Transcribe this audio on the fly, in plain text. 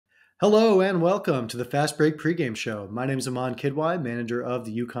Hello and welcome to the Fast Break pregame show. My name is Aman Kidwai, manager of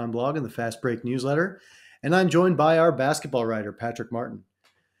the UConn blog and the Fast Break newsletter, and I'm joined by our basketball writer, Patrick Martin.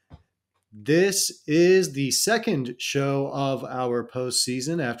 This is the second show of our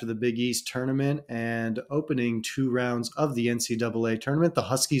postseason after the Big East tournament and opening two rounds of the NCAA tournament. The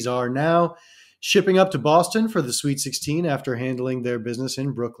Huskies are now shipping up to Boston for the Sweet 16 after handling their business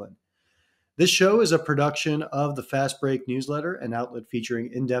in Brooklyn. This show is a production of the Fast Break newsletter, an outlet featuring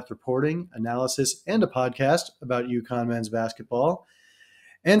in-depth reporting, analysis, and a podcast about UConn men's basketball,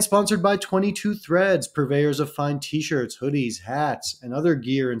 and sponsored by 22 Threads, purveyors of fine t-shirts, hoodies, hats, and other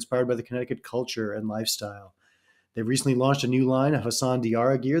gear inspired by the Connecticut culture and lifestyle. They've recently launched a new line of Hassan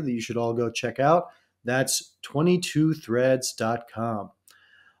Diarra gear that you should all go check out. That's 22threads.com.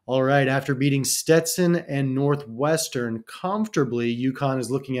 All right, after beating Stetson and Northwestern comfortably, UConn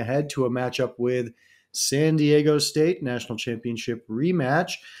is looking ahead to a matchup with San Diego State, National Championship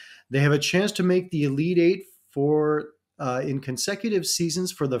rematch. They have a chance to make the Elite Eight in consecutive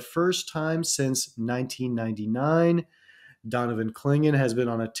seasons for the first time since 1999. Donovan Clingan has been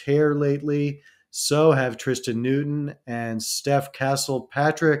on a tear lately. So have Tristan Newton and Steph Castle.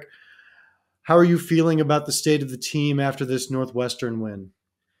 Patrick, how are you feeling about the state of the team after this Northwestern win?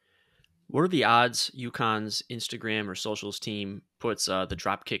 What are the odds UConn's Instagram or socials team puts the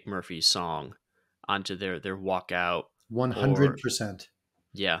Dropkick Murphys song onto their walkout? 100%.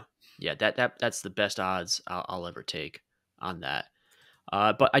 Yeah, that's the best odds I'll ever take on that.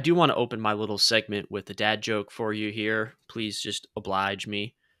 But I do want to open my little segment with a dad joke for you here. Please just oblige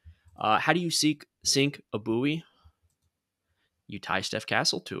me. How do you sink a buoy? You tie Steph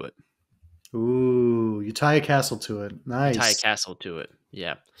Castle to it. Ooh, you tie a castle to it. Nice. You tie a castle to it.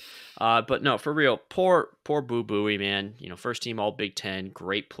 Yeah. But no, for real, poor Boo Buie, man. First team All Big Ten,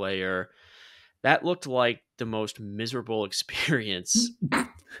 great player. That looked like the most miserable experience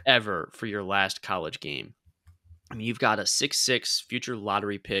ever for your last college game. I mean, you've got a 6'6" future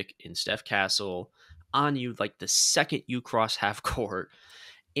lottery pick in Steph Castle on you like the second you cross half court.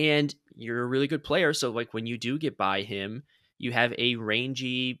 And you're a really good player. So like when you do get by him, you have a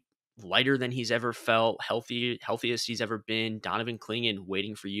rangy, lighter than he's ever felt, healthiest he's ever been, Donovan Clingan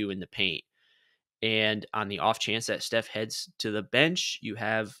waiting for you in the paint. And on the off chance that Steph heads to the bench, you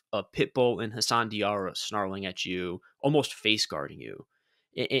have a pit bull and Hassan Diarra snarling at you, almost face guarding you.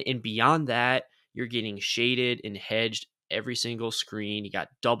 And beyond that, you're getting shaded and hedged every single screen. You got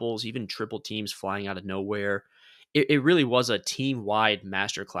doubles, even triple teams flying out of nowhere. It really was a team-wide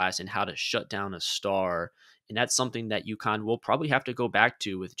masterclass in how to shut down a star. And that's something that UConn will probably have to go back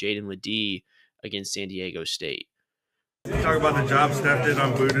to with Jaden Ledee against San Diego State. Talk about the job Steph did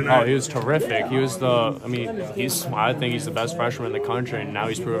on Boo tonight. Oh, he was terrific. I think he's the best freshman in the country, and now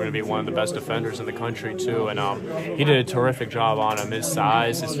he's proven to be one of the best defenders in the country, too. And he did a terrific job on him. His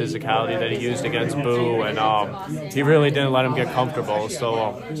size, his physicality that he used against Boo, and he really didn't let him get comfortable.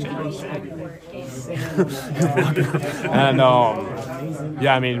 So,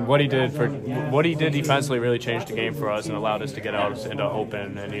 yeah, I mean, what he did defensively really changed the game for us and allowed us to get out into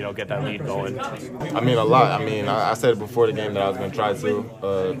open and get that lead going. I mean, a lot. I mean, I said it before the game that I was going to try to,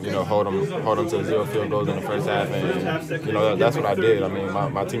 hold them to 0 field goals in the first half, and that's what I did. I mean,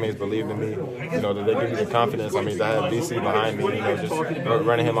 my teammates believed in me. That they give me the confidence. I mean, I had BC behind me. Just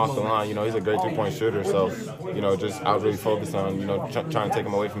running him off the line. He's a great 3-point shooter. So, just I was really focused on trying to take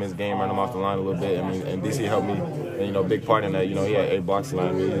him away from his game, run him off the line a little bit. I mean, and BC helped me. And, big part in that. He had 8 blocks tonight.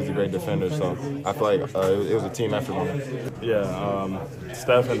 I mean, he's a great defender. So I feel like it was a team effort. Yeah,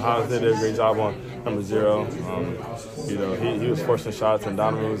 Steph and Hans did a great job on number 0. He was forcing shots, and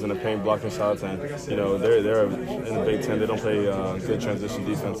Donovan was in the paint blocking shots. And they're in the Big Ten. They don't play good transition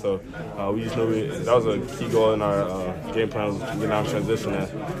defense. So we just knew that was a key goal in our game plan, was getting out transition,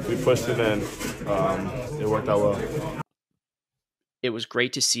 and we pushed it, and it worked out well. It was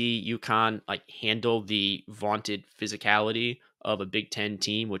great to see UConn handle the vaunted physicality of a Big Ten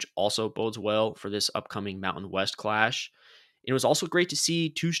team, which also bodes well for this upcoming Mountain West clash. It was also great to see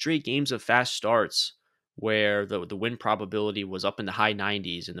 2 straight games of fast starts where the win probability was up in the high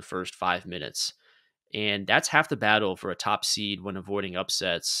 90s in the first 5 minutes. And that's half the battle for a top seed when avoiding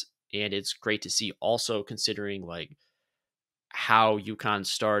upsets. And it's great to see also considering how UConn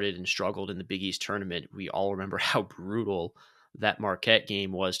started and struggled in the Big East tournament. We all remember how brutal that Marquette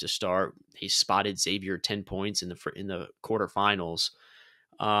game was to start. He spotted Xavier 10 points in the quarterfinals.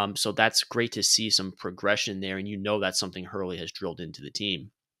 So that's great to see some progression there, and that's something Hurley has drilled into the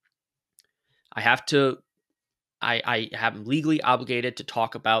team. I am legally obligated to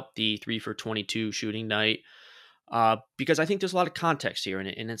talk about the 3 for 22 shooting night because I think there's a lot of context here,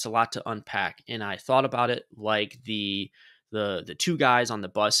 and it's a lot to unpack. And I thought about it like the the two guys on the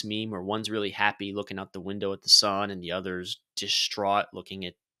bus meme where one's really happy looking out the window at the sun and the other's distraught looking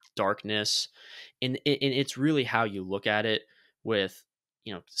at darkness. And it's really how you look at it with,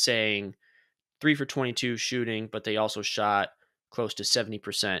 saying 3 for 22 shooting, but they also shot close to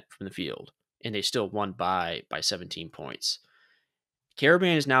 70% from the field, and they still won by 17 points.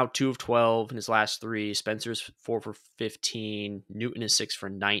 Karaban is now 2 of 12 in his last 3. Spencer's 4 for 15. Newton is 6 for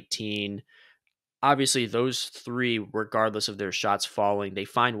 19. Obviously, those 3, regardless of their shots falling, they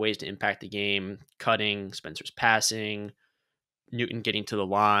find ways to impact the game. Cutting, Spencer's passing, Newton getting to the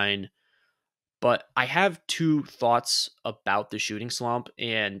line. But I have 2 thoughts about the shooting slump,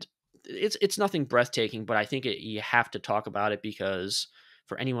 and it's nothing breathtaking, but I think you have to talk about it because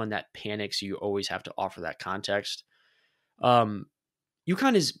for anyone that panics, you always have to offer that context.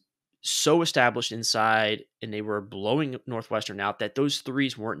 UConn is so established inside, and they were blowing Northwestern out that those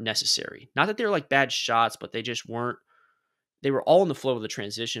threes weren't necessary. Not that they're like bad shots, but they just weren't. They were all in the flow of the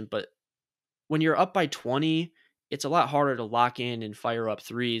transition. But when you're up by 20, it's a lot harder to lock in and fire up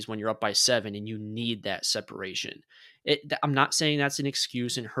threes when you're up by 7, and you need that separation. I'm not saying that's an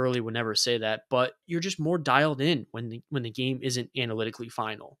excuse, and Hurley would never say that, but you're just more dialed in when the game isn't analytically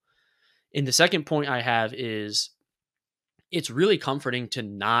final. And the second point I have is it's really comforting to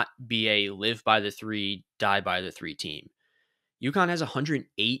not be a live by the 3, die by the 3 team. UConn has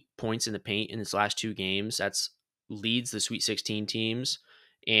 108 points in the paint in its last 2 games. That's leads the Sweet 16 teams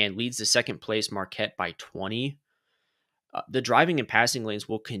and leads the second place Marquette by 20. The driving and passing lanes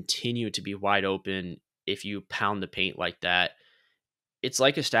will continue to be wide open if you pound the paint like that. It's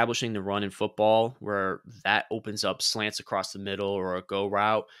like establishing the run in football where that opens up slants across the middle or a go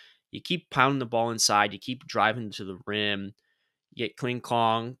route. You keep pounding the ball inside. You keep driving to the rim. You get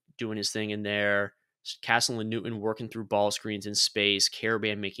Clingan doing his thing in there. Castle and Newton working through ball screens in space.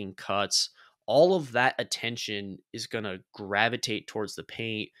 Karaban making cuts. All of that attention is going to gravitate towards the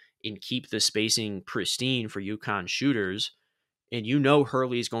paint and keep the spacing pristine for UConn shooters. And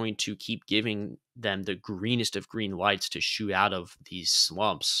Hurley is going to keep giving them the greenest of green lights to shoot out of these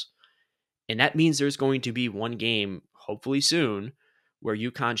slumps. And that means there's going to be one game, hopefully soon, where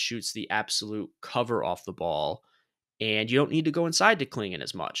UConn shoots the absolute cover off the ball, and you don't need to go inside to Clingan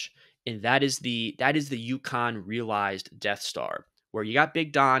as much. And that is the UConn realized Death Star, where you got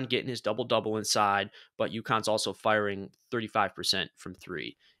Big Don getting his double-double inside, but UConn's also firing 35% from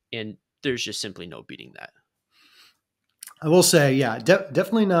 3. And there's just simply no beating that. I will say, yeah,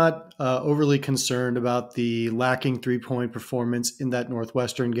 definitely not overly concerned about the lacking 3-point performance in that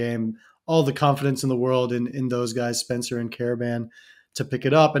Northwestern game. All the confidence in the world in those guys, Spencer and Karaban, to pick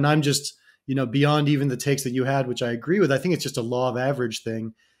it up. And I'm just, beyond even the takes that you had, which I agree with. I think it's just a law of average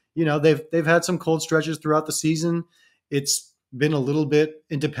thing. They've had some cold stretches throughout the season. It's been a little bit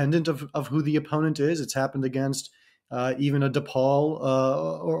independent of who the opponent is. It's happened against even a DePaul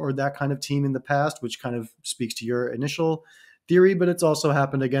or that kind of team in the past, which kind of speaks to your initial theory, but it's also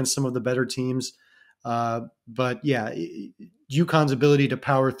happened against some of the better teams. But yeah, UConn's ability to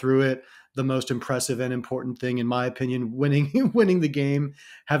power through it, the most impressive and important thing, in my opinion, winning the game,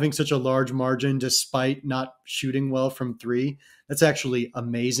 having such a large margin despite not shooting well from 3. That's actually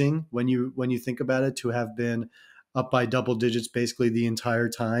amazing when you think about it, to have been up by double digits basically the entire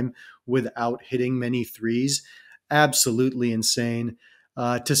time without hitting many threes. Absolutely insane.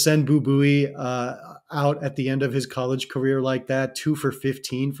 To send Boo Buie out at the end of his college career like that, 2 for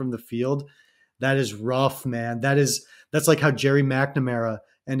 15 from the field, that is rough, man. That's like how Jerry McNamara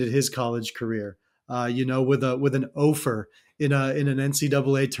ended his college career, with an offer in an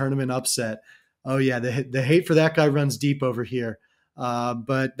NCAA tournament upset. Oh yeah, the hate for that guy runs deep over here.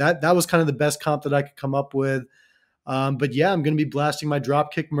 But that was kind of the best comp that I could come up with. But yeah, I'm going to be blasting my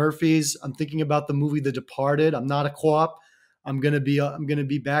Dropkick Murphys. I'm thinking about the movie The Departed. I'm not a co-op. I'm going to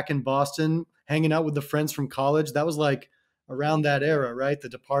be back in Boston hanging out with the friends from college. That was like around that era, right? The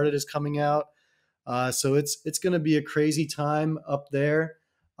Departed is coming out. So it's going to be a crazy time up there.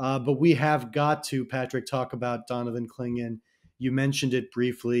 But we have got to, Patrick, talk about Donovan Clingan. You mentioned it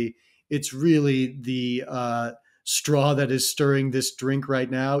briefly. It's really the straw that is stirring this drink right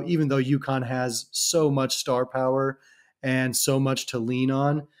now, even though UConn has so much star power and so much to lean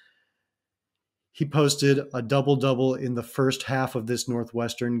on. He posted a double-double in the first half of this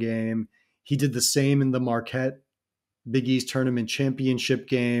Northwestern game. He did the same in the Marquette Big East Tournament Championship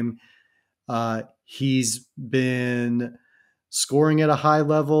game. He's been scoring at a high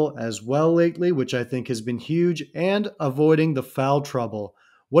level as well lately, which I think has been huge, and avoiding the foul trouble.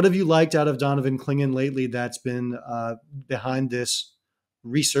 What have you liked out of Donovan Clingan lately that's been behind this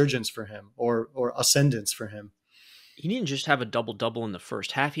resurgence for him or ascendance for him? He didn't just have a double-double in the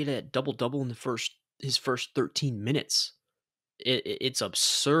first half. He had a double-double in his first 13 minutes. it's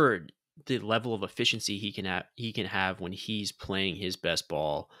absurd the level of efficiency he can have when he's playing his best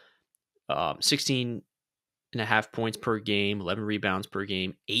ball. 16.5 points per game, 11 rebounds per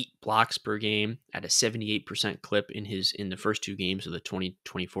game, 8 blocks per game at a 78% clip in the first 2 games of the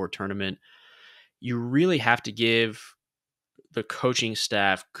 2024 tournament. You really have to give the coaching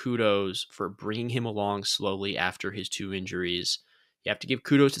staff kudos for bringing him along slowly after his 2 injuries. You have to give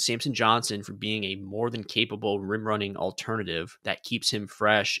kudos to Samson Johnson for being a more than capable rim running alternative that keeps him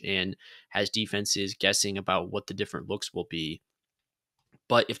fresh and has defenses guessing about what the different looks will be.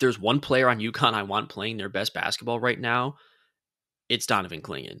 But if there's one player on UConn I want playing their best basketball right now, it's Donovan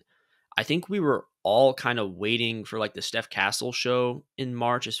Clingan. I think we were all kind of waiting for like the Steph Castle show in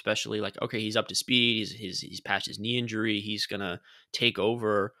March, especially like, okay, he's up to speed. He's past his knee injury. He's going to take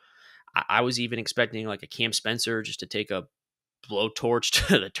over. I was even expecting like a Cam Spencer just to take a blowtorch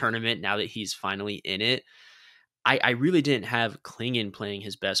to the tournament now that he's finally in it. I really didn't have Clingan playing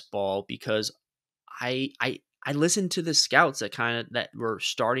his best ball because I listened to the scouts that were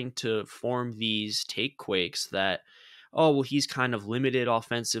starting to form these take quakes that, oh, well, he's kind of limited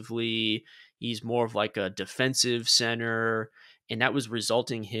offensively. He's more of like a defensive center. And that was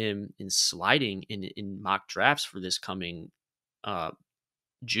resulting him in sliding in mock drafts for this coming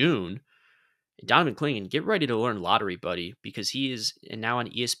June. Donovan Clingan, get ready to learn lottery, buddy, because he is now on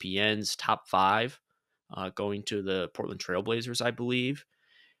ESPN's top 5, going to the Portland Trailblazers, I believe,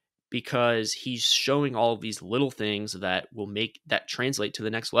 because he's showing all of these little things that will translate to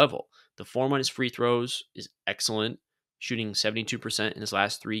the next level. The form on his free throws is excellent, shooting 72% in his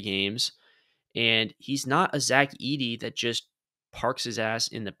last 3 games. And he's not a Zach Edey that just parks his ass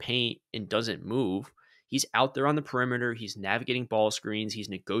in the paint and doesn't move. He's out there on the perimeter. He's navigating ball screens. He's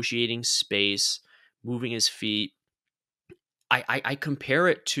negotiating space, moving his feet. I compare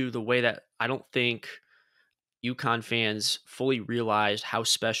it to the way that I don't think UConn fans fully realized how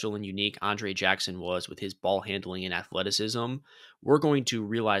special and unique Andre Jackson was with his ball handling and athleticism. We're going to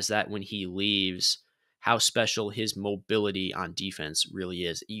realize that when he leaves, how special his mobility on defense really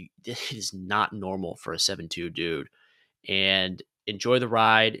is. It is not normal for a 7'2" dude. And enjoy the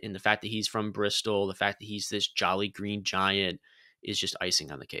ride, and the fact that he's from Bristol, the fact that he's this jolly green giant is just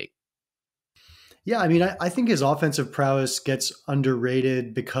icing on the cake. Yeah, I mean, I think his offensive prowess gets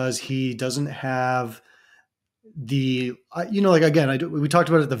underrated because he doesn't have we talked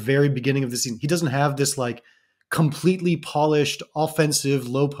about it at the very beginning of the season. He doesn't have this like completely polished offensive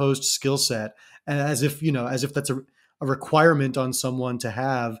low post skill set, as if that's a requirement on someone to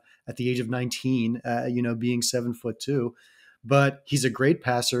have at the age of 19, being 7'2". But he's a great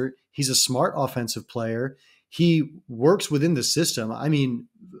passer. He's a smart offensive player. He works within the system. I mean,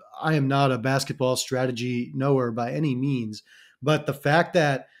 I am not a basketball strategy knower by any means, but the fact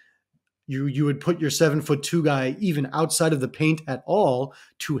that you would put your 7'2" guy even outside of the paint at all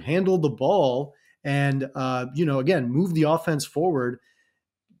to handle the ball and, again, move the offense forward.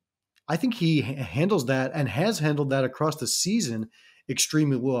 I think he handles that and has handled that across the season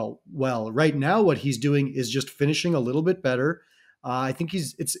extremely well. Right now, what he's doing is just finishing a little bit better. I think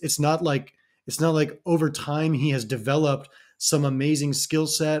it's not like over time he has developed some amazing skill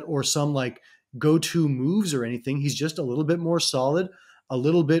set or some like go-to moves or anything. He's just a little bit more solid, a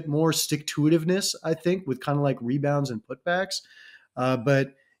little bit more stick-to-itiveness, I think, with kind of like rebounds and putbacks.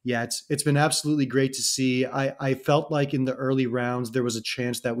 But yeah, it's been absolutely great to see. I felt like in the early rounds there was a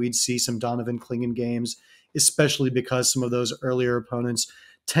chance that we'd see some Donovan Clingan games, especially because some of those earlier opponents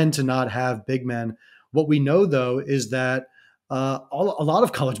tend to not have big men. What we know, though, is that a lot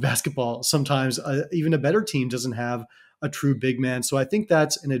of college basketball, sometimes even a better team doesn't have a true big man. So I think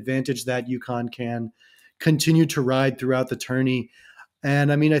that's an advantage that UConn can continue to ride throughout the tourney.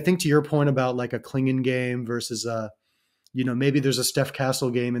 And I mean, I think to your point about like a Clingan game versus maybe there's a Steph Castle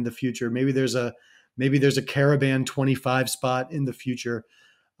game in the future. Maybe there's a Caravan 25 spot in the future.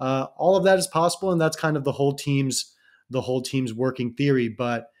 All of that is possible, and that's kind of the whole team's working theory.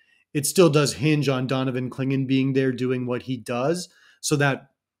 But it still does hinge on Donovan Clingan being there doing what he does, so that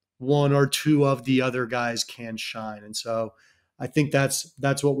one or two of the other guys can shine. And so I think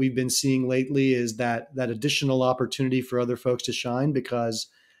that's what we've been seeing lately, is that additional opportunity for other folks to shine, because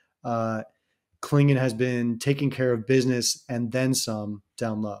Clingan has been taking care of business and then some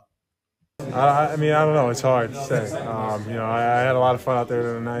down low. I mean, I don't know. It's hard to say. I had a lot of fun out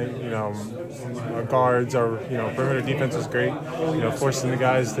there tonight. Our guards, our perimeter defense was great. Forcing the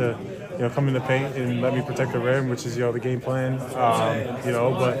guys to come in the paint and let me protect the rim, which is the game plan.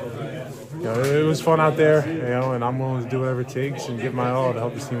 But it was fun out there. And I'm willing to do whatever it takes and give my all to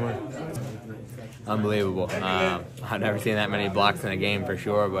help this team win. Unbelievable. I've never seen that many blocks in a game for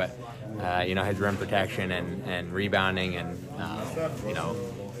sure, but his rim protection and rebounding and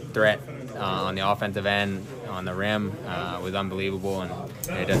threat on the offensive end, on the rim was unbelievable, and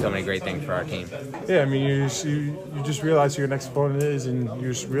it does so many great things for our team. Yeah, I mean, you just realize who your next opponent is, and you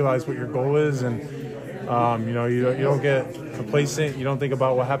just realize what your goal is, and you don't get complacent. You don't think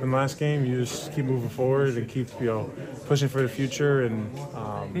about what happened last game. You just keep moving forward and keep pushing for the future, and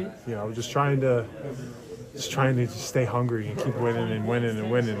just trying to stay hungry and keep winning and winning and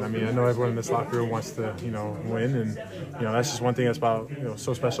winning. I mean, I know everyone in this locker room wants to win, and that's just one thing that's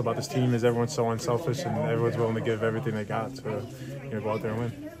so special about this team is everyone's so unselfish and everyone's willing to give everything they got to go out there and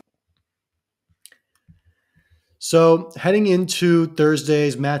win. So heading into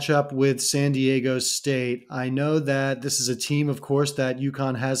Thursday's matchup with San Diego State, I know that this is a team, of course, that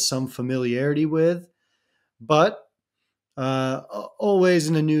UConn has some familiarity with, but always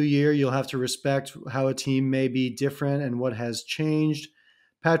in a new year, you'll have to respect how a team may be different and what has changed.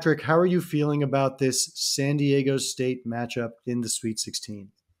 Patrick, how are you feeling about this San Diego State matchup in the Sweet 16?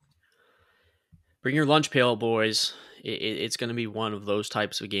 Bring your lunch pail, boys. It's going to be one of those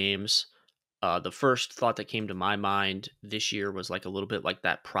types of games. The first thought that came to my mind this year was like a little bit like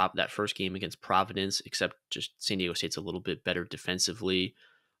that first game against Providence, except just San Diego State's a little bit better defensively.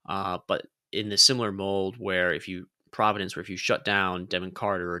 But in the similar mold where if you shut down Devin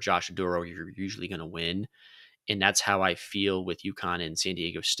Carter or Josh Aduro, you're usually going to win. And that's how I feel with UConn and San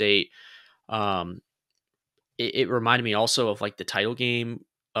Diego State. It reminded me also of like the title game.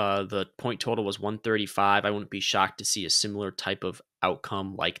 The point total was 135. I wouldn't be shocked to see a similar type of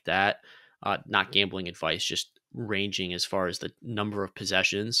outcome like that. Not gambling advice, just ranging as far as the number of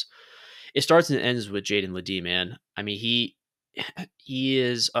possessions. It starts and ends with Jaden Ledee, man. I mean, he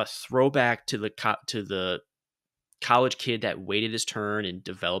is a throwback to the college kid that waited his turn and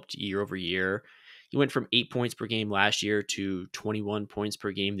developed year over year. He went from 8 points per game last year to 21 points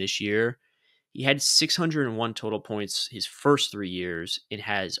per game this year. He had 601 total points his first 3 years and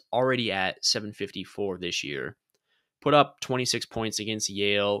has already at 754 this year. Put up 26 points against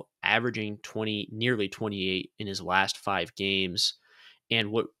Yale, averaging nearly 28 in his last 5 games.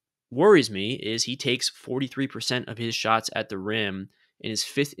 And what worries me is he takes 43% of his shots at the rim and is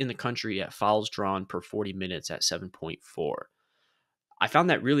 5th in the country at fouls drawn per 40 minutes at 7.4. I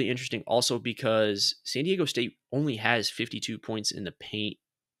found that really interesting also because San Diego State only has 52 points in the paint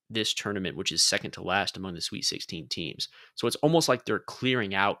this tournament, which is second to last among the Sweet 16 teams. So it's almost like they're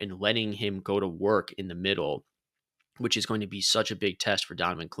clearing out and letting him go to work in the middle, which is going to be such a big test for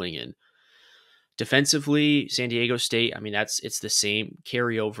Donovan Clingan. Defensively, San Diego State, I mean, it's the same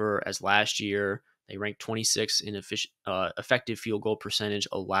carryover as last year. They ranked 26th in effective field goal percentage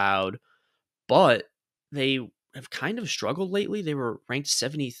allowed, but they have kind of struggled lately. They were ranked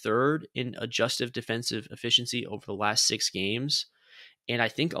 73rd in adjusted defensive efficiency over the last 6 games. And I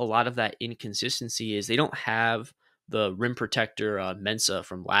think a lot of that inconsistency is they don't have the rim protector Mensa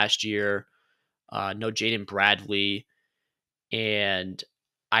from last year. No Jaden Bradley. And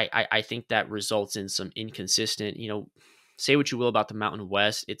I think that results in some inconsistent, say what you will about the Mountain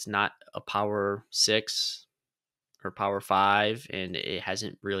West. It's not a Power 6 or Power 5, and it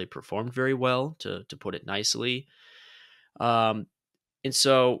hasn't really performed very well, to put it nicely. And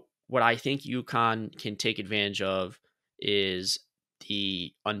so what I think UConn can take advantage of is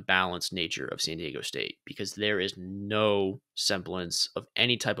the unbalanced nature of San Diego State, because there is no semblance of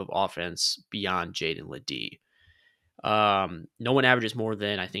any type of offense beyond Jaden Ledee. No one averages more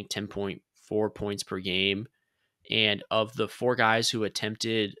than, I think, 10.4 points per game. And of the 4 guys who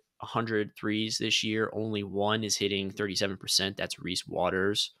attempted 100 threes this year, only one is hitting 37%. That's Reese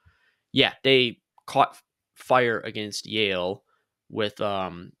Waters. Yeah, they caught fire against Yale with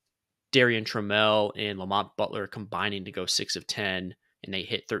Darian Trammell and Lamont Butler combining to go 6 of 10, and they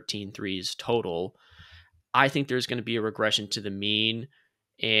hit 13 threes total. I think there's going to be a regression to the mean,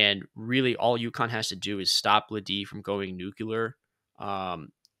 and really all UConn has to do is stop Ledee from going nuclear. And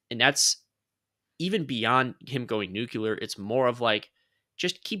that's even beyond him going nuclear. It's more of like,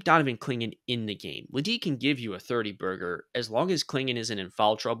 just keep Donovan Clingan in the game. Ledee can give you a 30-burger as long as Clingan isn't in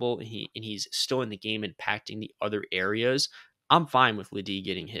foul trouble and he's still in the game impacting the other areas. I'm fine with Ledee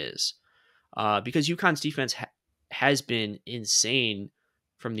getting his. Because UConn's defense has been insane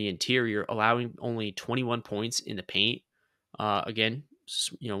from the interior, allowing only 21 points in the paint. Again,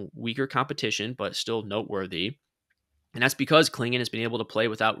 weaker competition, but still noteworthy. And that's because Clingan has been able to play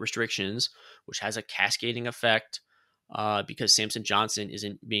without restrictions, which has a cascading effect because Samson Johnson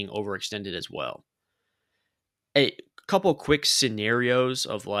isn't being overextended as well. A couple quick scenarios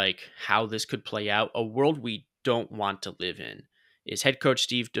of like how this could play out. A world we don't want to live in is head coach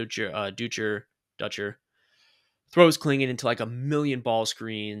Steve Dutcher throws Clingan into like a million ball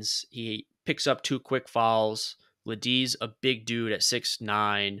screens. He picks up 2 quick fouls. Ledie's a big dude at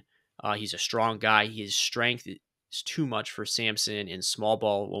 6'9". He's a strong guy. His strength is too much for Sampson, and small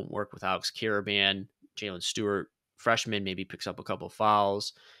ball won't work with Alex Caravan. Jalen Stewart, freshman, maybe picks up a couple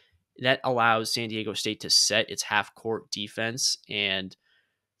fouls. That allows San Diego State to set its half-court defense, and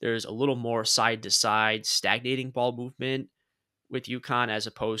there's a little more side-to-side stagnating ball movement with UConn as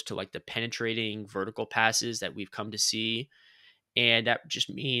opposed to like the penetrating vertical passes that we've come to see. And that just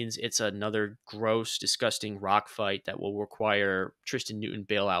means it's another gross, disgusting rock fight that will require Tristan Newton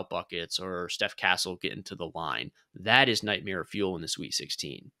bailout buckets or Steph Castle getting to the line. That is nightmare fuel in the Sweet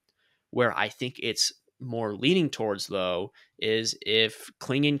 16. Where I think it's more leaning towards, though, is if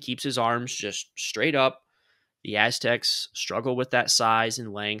Clingan keeps his arms just straight up, the Aztecs struggle with that size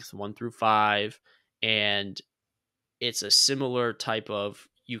and length, 1 through 5, and it's a similar type of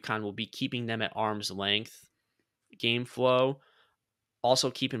UConn will be keeping them at arm's length game flow.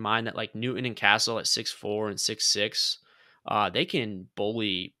 Also keep in mind that like Newton and Castle at 6'4" and 6'6", they can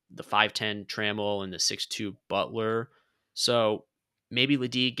bully the 5'10" Trammell and the 6'2" Butler. So maybe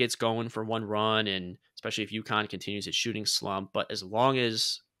Ledie gets going for one run, and especially if UConn continues its shooting slump. But as long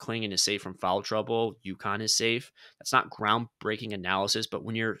as Clingan is safe from foul trouble, UConn is safe. That's not groundbreaking analysis, but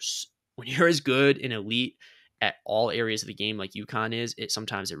when you're as good and elite at all areas of the game like UConn is,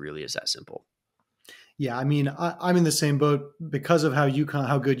 sometimes it really is that simple. Yeah, I mean, I'm in the same boat because of how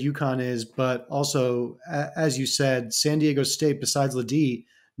good UConn is, but also, as you said, San Diego State, besides Ledie,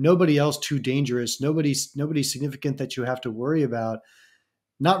 nobody else too dangerous, nobody significant that you have to worry about.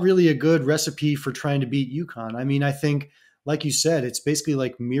 Not really a good recipe for trying to beat UConn. I mean, I think, like you said, it's basically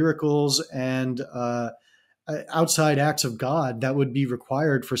like miracles and outside acts of God that would be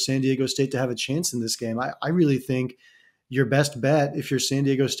required for San Diego State to have a chance in this game. I really think your best bet, if you're San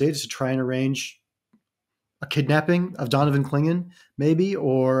Diego State, is to try and arrange a kidnapping of Donovan Clingan, maybe,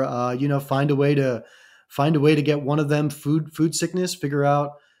 or find a way to get one of them food sickness, figure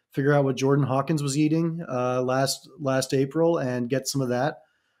out what Jordan Hawkins was eating last April, and get some of that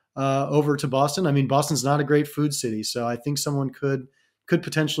over to Boston. I mean, Boston's not a great food city, so I think someone could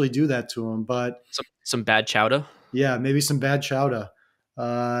potentially do that to him. But some bad chowder. Yeah, maybe some bad chowder.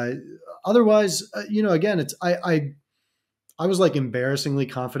 Otherwise, again, it's I was like embarrassingly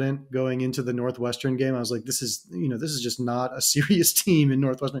confident going into the Northwestern game. I was like, this is just not a serious team in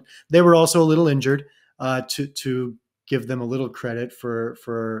Northwestern. They were also a little injured, to give them a little credit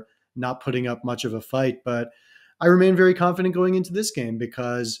for not putting up much of a fight. But I remain very confident going into this game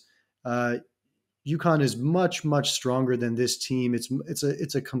because UConn is much, much stronger than this team.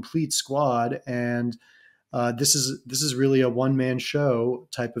 It's a complete squad, and this is really a one-man show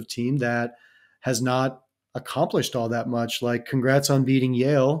type of team that has not accomplished all that much. Like, congrats on beating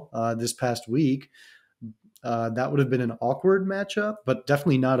Yale this past week. That would have been an awkward matchup, but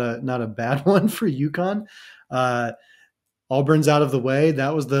definitely not a bad one for UConn. Auburn's out of the way.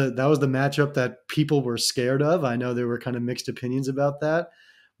 That was the matchup that people were scared of. I know there were kind of mixed opinions about that,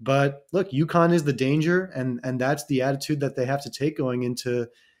 but look, UConn is the danger, and that's the attitude that they have to take going into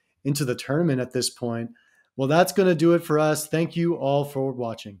the tournament at this point. Well, that's going to do it for us. Thank you all for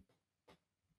watching.